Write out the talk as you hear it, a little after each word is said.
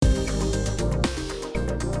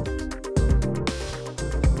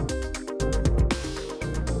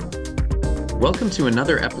Welcome to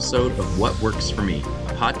another episode of What Works for Me,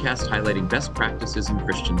 a podcast highlighting best practices in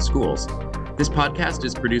Christian schools. This podcast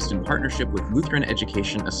is produced in partnership with Lutheran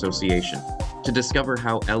Education Association. To discover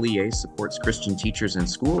how LEA supports Christian teachers and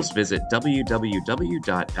schools, visit www.lea.org.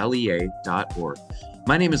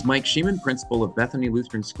 My name is Mike Sheeman, principal of Bethany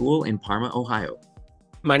Lutheran School in Parma, Ohio.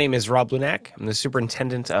 My name is Rob Lunak. I'm the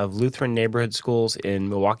superintendent of Lutheran Neighborhood Schools in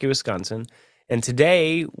Milwaukee, Wisconsin. And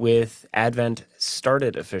today, with Advent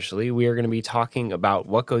started officially, we are going to be talking about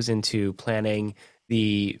what goes into planning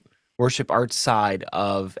the worship arts side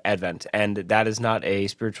of Advent. And that is not a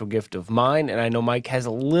spiritual gift of mine. And I know Mike has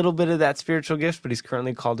a little bit of that spiritual gift, but he's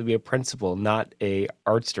currently called to be a principal, not a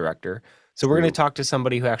arts director. So we're going to talk to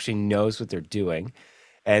somebody who actually knows what they're doing.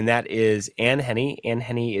 And that is Ann Henney. Ann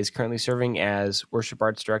Henney is currently serving as worship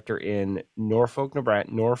arts director in Norfolk, Nebraska.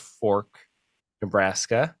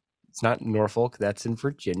 It's not Norfolk, that's in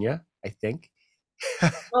Virginia, I think.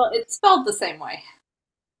 Well, it's spelled the same way.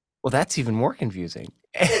 Well, that's even more confusing.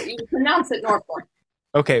 You pronounce it Norfolk.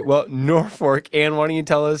 Okay, well, Norfolk. Ann, why don't you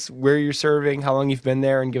tell us where you're serving, how long you've been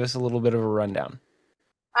there, and give us a little bit of a rundown.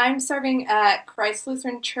 I'm serving at Christ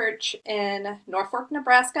Lutheran Church in Norfolk,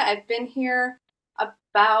 Nebraska. I've been here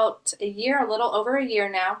about a year, a little over a year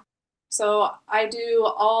now. So I do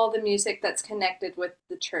all the music that's connected with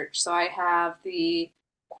the church. So I have the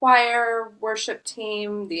choir, worship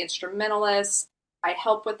team, the instrumentalists. I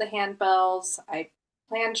help with the handbells. I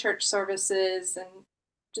plan church services and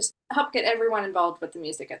just help get everyone involved with the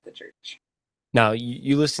music at the church. Now,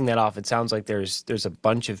 you listing that off, it sounds like there's a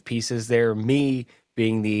bunch of pieces there. Me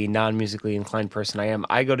being the non-musically inclined person I am,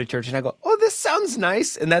 I go to church and I go, oh, this sounds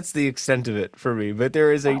nice. And that's the extent of it for me. But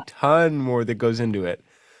there is a ton more that goes into it.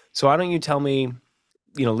 So why don't you tell me,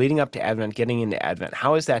 leading up to Advent, getting into Advent,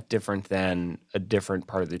 how is that different than a different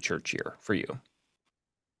part of the church year for you?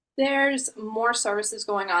 There's more services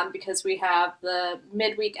going on because we have the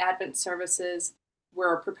midweek Advent services.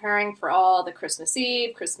 We're preparing for all the Christmas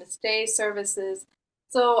Eve, Christmas Day services.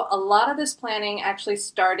 So a lot of this planning actually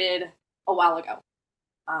started a while ago.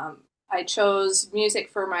 I chose music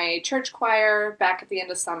for my church choir back at the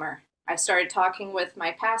end of summer. I started talking with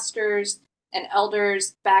my pastors and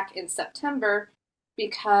elders back in September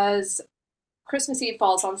because Christmas Eve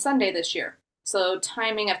falls on Sunday this year. So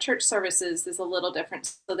timing of church services is a little different.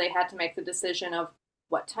 So they had to make the decision of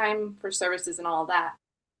what time for services and all that.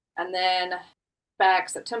 And then back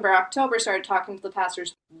September, October, started talking to the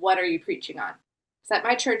pastors, what are you preaching on? Because at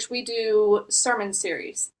my church, we do sermon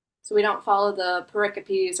series. So we don't follow the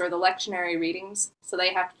pericopes or the lectionary readings. So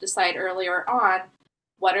they have to decide earlier on,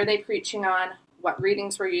 what are they preaching on, what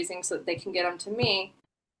readings we're using so that they can get them to me,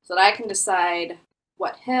 so that I can decide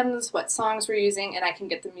what hymns, what songs we're using, and I can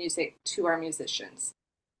get the music to our musicians.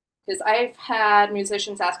 Because I've had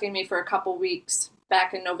musicians asking me for a couple weeks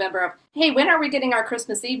back in November of, hey, when are we getting our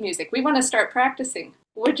Christmas Eve music? We want to start practicing,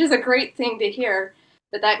 which is a great thing to hear,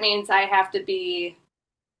 but that means I have to be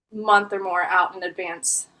a month or more out in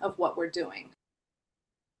advance of what we're doing.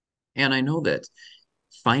 And I know that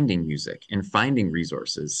finding music and finding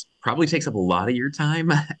resources probably takes up a lot of your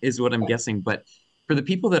time, is what I'm guessing. But for the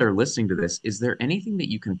people that are listening to this, is there anything that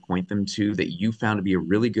you can point them to that you found to be a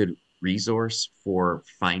really good resource for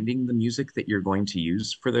finding the music that you're going to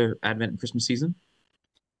use for the Advent and Christmas season?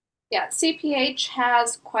 Yeah, CPH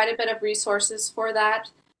has quite a bit of resources for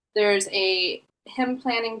that. There's a hymn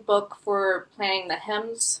planning book for planning the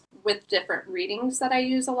hymns with different readings that I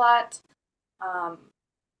use a lot.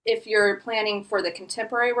 If you're planning for the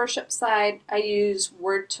contemporary worship side, I use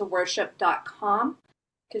wordtoworship.com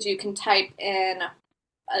because you can type in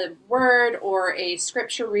a word or a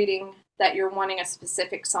scripture reading that you're wanting a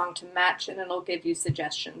specific song to match, and it'll give you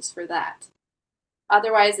suggestions for that.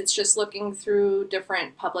 Otherwise, it's just looking through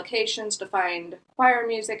different publications to find choir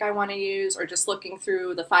music I want to use, or just looking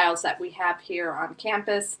through the files that we have here on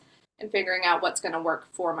campus and figuring out what's going to work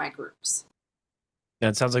for my groups. Now,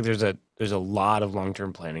 it sounds like there's a lot of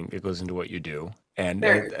long-term planning that goes into what you do. And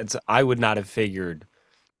I would not have figured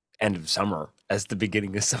end of summer as the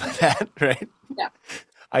beginning of some of that, right? Yeah.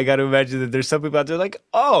 I got to imagine that there's some people out there like,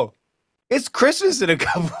 oh, it's Christmas in a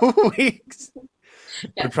couple of weeks.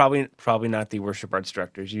 Yeah. But probably not the worship arts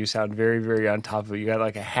directors. You sound very, very on top of it. You got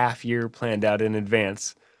like a half year planned out in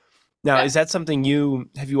advance. Now, Is that something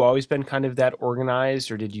have you always been kind of that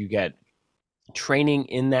organized, or did you get training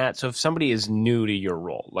in that? So if somebody is new to your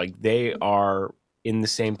role, like they are in the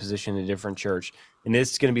same position in a different church, and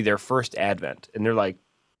it's going to be their first Advent, and they're like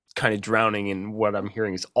kind of drowning in what I'm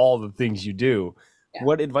hearing is all the things you do. Yeah.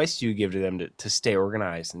 What advice do you give to them to stay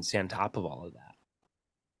organized and stay on top of all of that?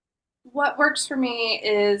 What works for me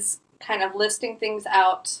is kind of listing things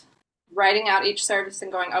out writing out each service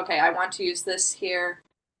and going, okay, I want to use this here,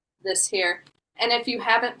 this here. And if you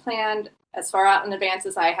haven't planned as far out in advance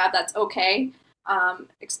as I have, that's okay.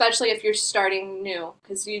 Especially if you're starting new,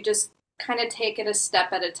 because you just kind of take it a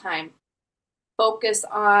step at a time. Focus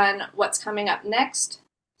on what's coming up next.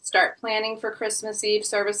 Start planning for Christmas Eve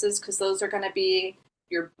services because those are going to be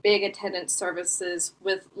your big attendance services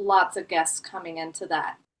with lots of guests coming into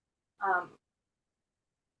that. Um,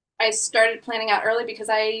 I started planning out early because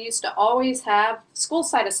I used to always have school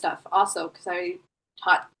side of stuff also because I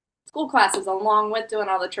taught school classes along with doing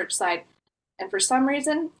all the church side. And for some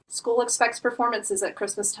reason, school expects performances at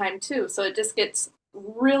Christmas time too. So it just gets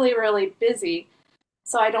really, really busy.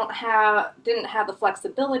 So I didn't have the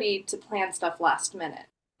flexibility to plan stuff last minute.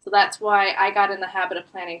 So that's why I got in the habit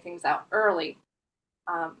of planning things out early.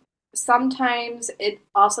 Um, Sometimes it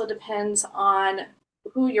also depends on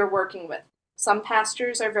who you're working with. Some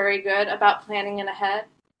pastors are very good about planning in ahead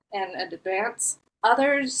and in advance.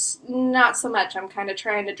 Others, not so much. I'm kind of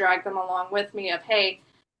trying to drag them along with me of, hey,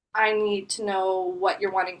 I need to know what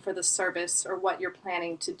you're wanting for the service or what you're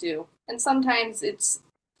planning to do. And sometimes it's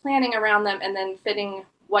planning around them and then fitting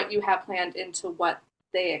what you have planned into what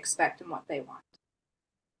they expect and what they want.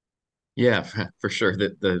 Yeah, for sure.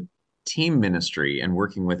 The team ministry and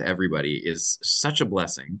working with everybody is such a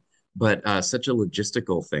blessing, but such a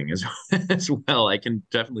logistical thing as, as well. I can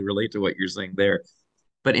definitely relate to what you're saying there.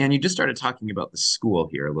 But Anne, you just started talking about the school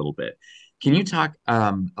here a little bit. Can you talk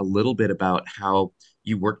a little bit about how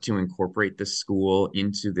you work to incorporate the school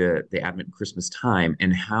into the Advent Christmas time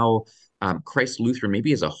and how Christ Lutheran,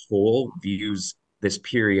 maybe as a whole, views this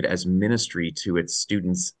period as ministry to its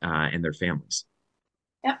students and their families?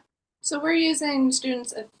 Yep. So we're using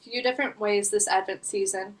students a few different ways this Advent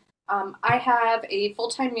season. I have a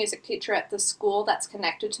full-time music teacher at the school that's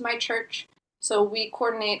connected to my church, so we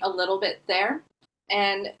coordinate a little bit there.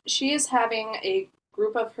 And she is having a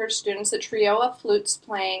group of her students, a trio of flutes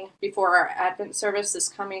playing before our Advent service this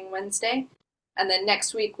coming Wednesday. And then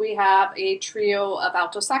next week we have a trio of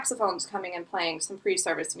alto saxophones coming and playing some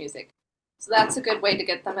pre-service music. So that's a good way to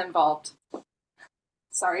get them involved.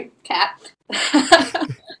 Sorry, cat.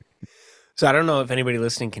 So I don't know if anybody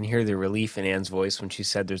listening can hear the relief in Anne's voice when she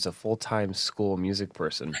said there's a full-time school music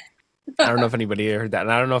person. I don't know if anybody heard that,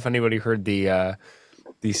 and I don't know if anybody heard the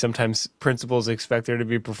sometimes principals expect there to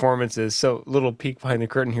be performances. So little peek behind the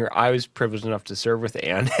curtain here. I was privileged enough to serve with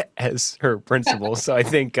Anne as her principal, so I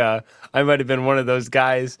think I might have been one of those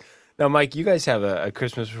guys. Now, Mike, you guys have a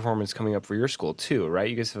Christmas performance coming up for your school too, right?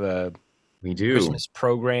 You guys have a We do. Christmas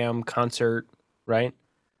program concert, right?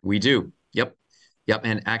 We do. Yep. Yep.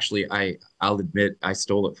 And actually, I'll admit I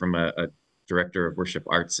stole it from a director of worship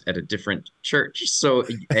arts at a different church. So,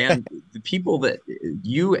 and the people that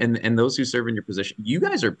you and those who serve in your position, you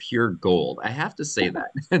guys are pure gold. I have to say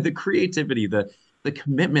that. The creativity, the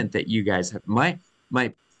commitment that you guys have. My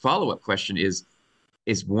follow-up question is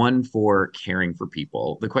one for caring for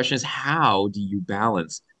people. The question is, how do you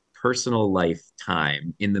balance personal life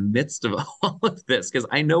time in the midst of all of this? Because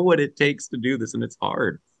I know what it takes to do this, and it's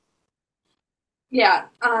hard. Yeah,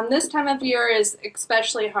 this time of year is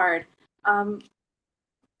especially hard. Um,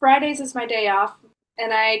 Fridays is my day off,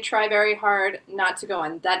 and I try very hard not to go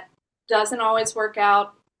in. That doesn't always work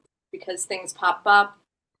out because things pop up,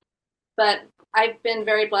 but I've been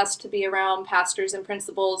very blessed to be around pastors and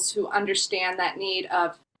principals who understand that need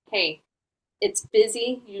of, hey, it's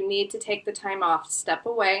busy, you need to take the time off, step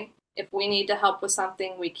away. If we need to help with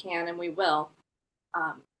something, we can and we will.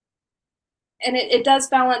 Um, and it does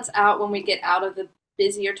balance out when we get out of the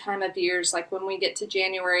busier time of years. Like when we get to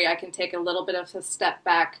January, I can take a little bit of a step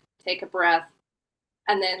back, take a breath,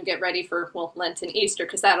 and then get ready for, well, Lent and Easter,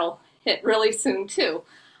 because that'll hit really soon too.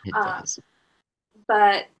 It Uh, does.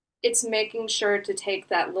 but it's making sure to take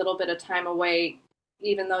that little bit of time away,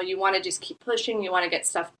 even though you want to just keep pushing, you want to get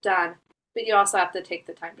stuff done, but you also have to take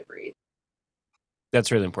the time to breathe.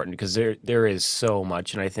 That's really important because there is so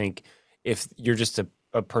much, and I think if you're just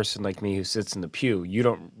a person like me who sits in the pew, you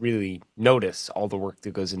don't really notice all the work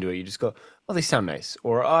that goes into it. You just go, "Oh, they sound nice,"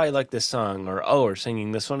 or "Oh, I like this song," or "Oh, we're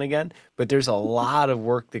singing this one again." But there's a lot of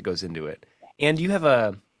work that goes into it. And do you have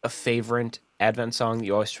a favorite Advent song that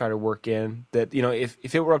you always try to work in? That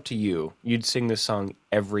if it were up to you, you'd sing this song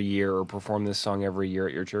every year or perform this song every year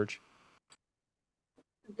at your church.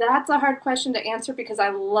 That's a hard question to answer because I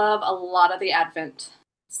love a lot of the Advent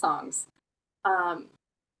songs. Um,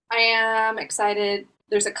 I am excited.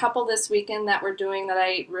 There's a couple this weekend that we're doing that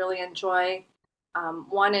I really enjoy.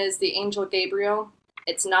 One is the Angel Gabriel.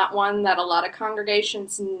 It's not one that a lot of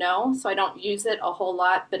congregations know, so I don't use it a whole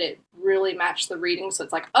lot, but it really matched the reading. So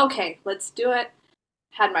it's like, okay, let's do it.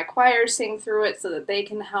 had my choir sing through it so that they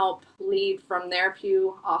can help lead from their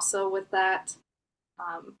pew also with that.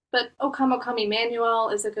 But O Come, O Come Emmanuel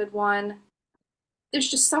is a good one. There's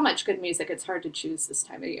just so much good music, it's hard to choose this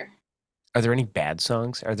time of year. Are there any bad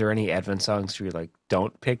songs? Are there any Advent songs where you're like,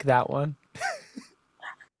 don't pick that one?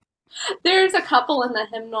 There's a couple in the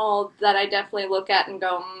hymnal that I definitely look at and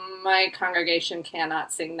go, my congregation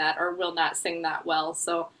cannot sing that or will not sing that well.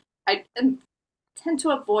 So I tend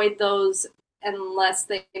to avoid those unless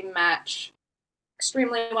they match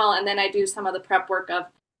extremely well. And then I do some of the prep work of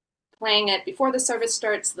playing it before the service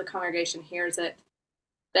starts so the congregation hears it.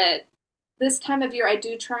 But this time of year, I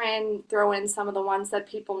do try and throw in some of the ones that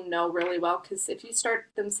people know really well, because if you start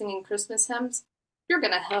them singing Christmas hymns, you're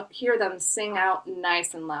going to hear them sing out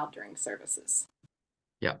nice and loud during services.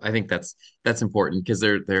 Yeah, I think that's important because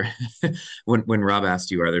they're when Rob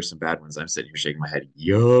asked you, are there some bad ones? I'm sitting here shaking my head.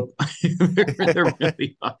 Yup, there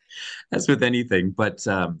really are. That's with anything. But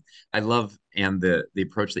I love and the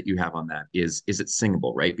approach that you have on that is it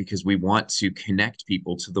singable, right? Because we want to connect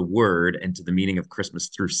people to the word and to the meaning of Christmas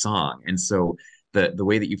through song. And so the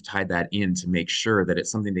way that you've tied that in to make sure that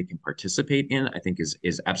it's something they can participate in, I think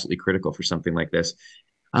is absolutely critical for something like this.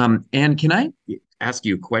 And can I ask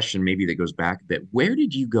you a question maybe that goes back a bit? Where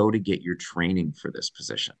did you go to get your training for this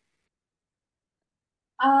position?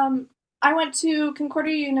 I went to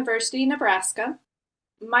Concordia University, Nebraska.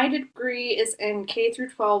 My degree is in K through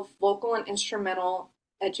 12 vocal and instrumental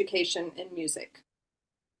education in music.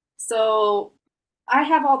 So I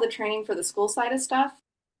have all the training for the school side of stuff,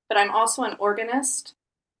 but I'm also an organist.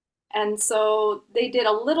 And so they did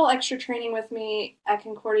a little extra training with me at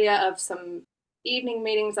Concordia of some evening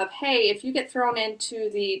meetings of, hey, if you get thrown into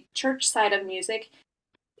the church side of music,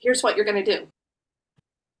 here's what you're going to do.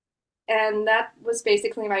 And that was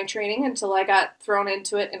basically my training until I got thrown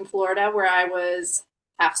into it in Florida, where I was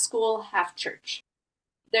half school, half church.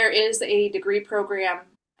 There is a degree program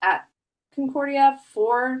at Concordia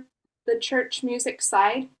for the church music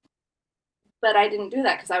side, but I didn't do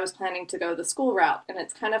that because I was planning to go the school route. And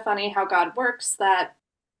it's kind of funny how God works that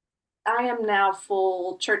I am now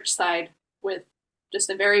full church side with just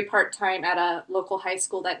a very part-time at a local high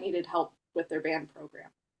school that needed help with their band program.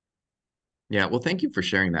 Yeah, well, thank you for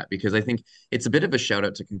sharing that because I think it's a bit of a shout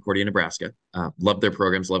out to Concordia, Nebraska. Love their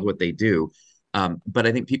programs, love what they do. But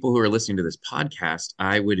I think people who are listening to this podcast,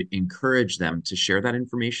 I would encourage them to share that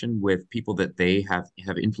information with people that they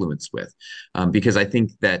have influence with, because I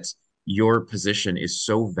think that your position is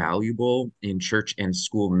so valuable in church and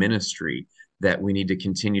school ministry that we need to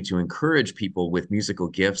continue to encourage people with musical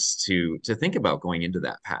gifts to think about going into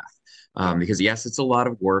that path. Because yes, it's a lot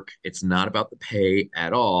of work. It's not about the pay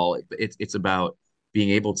at all. It's about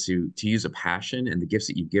being able to use a passion and the gifts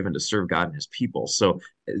that you've given to serve God and his people. So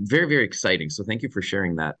very, very exciting. So thank you for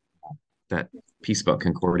sharing that piece about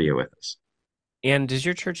Concordia with us. And does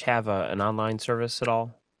your church have an online service at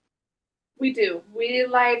all? We do. We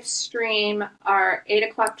live stream our 8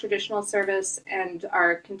 o'clock traditional service and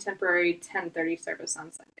our contemporary 10:30 service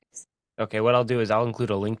on Sundays. Okay, what I'll do is I'll include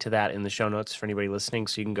a link to that in the show notes for anybody listening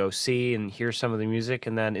so you can go see and hear some of the music.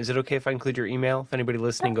 And then is it okay if I include your email? If anybody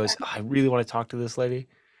listening goes, I really want to talk to this lady?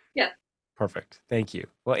 Yeah. Perfect. Thank you.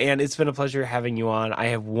 Well, Ann, it's been a pleasure having you on. I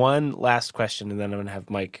have one last question and then I'm going to have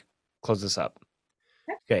Mike close this up.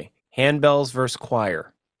 Okay. Handbells versus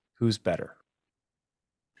choir. Who's better?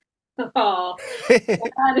 Oh,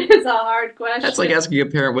 that is a hard question. That's like asking a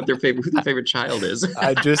parent what who their favorite child is.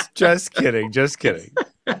 Just kidding. Just kidding.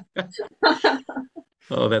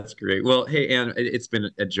 Oh, that's great. Well, hey, Ann, it's been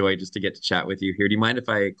a joy just to get to chat with you here. Do you mind if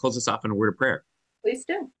I close this off in a word of prayer? Please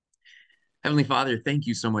do. Heavenly Father, thank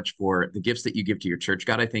you so much for the gifts that you give to your church.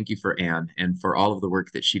 God, I thank you for Ann and for all of the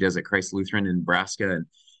work that she does at Christ Lutheran in Nebraska. And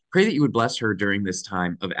pray that you would bless her during this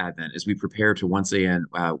time of Advent as we prepare to once again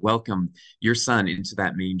welcome your son into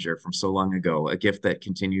that manger from so long ago, a gift that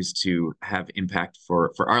continues to have impact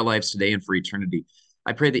for our lives today and for eternity.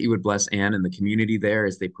 I pray that you would bless Ann and the community there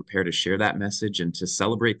as they prepare to share that message and to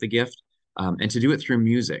celebrate the gift and to do it through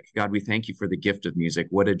music. God, we thank you for the gift of music.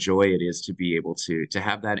 What a joy it is to be able to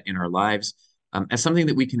have that in our lives as something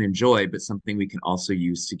that we can enjoy, but something we can also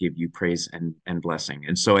use to give you praise and blessing.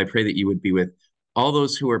 And so I pray that you would be with all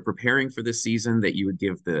those who are preparing for this season, that you would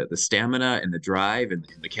give the stamina and the drive and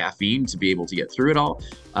the caffeine to be able to get through it all,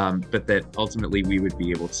 but that ultimately we would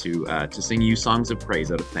be able to sing you songs of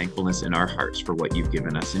praise out of thankfulness in our hearts for what you've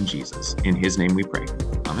given us in Jesus. In his name we pray.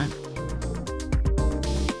 Amen.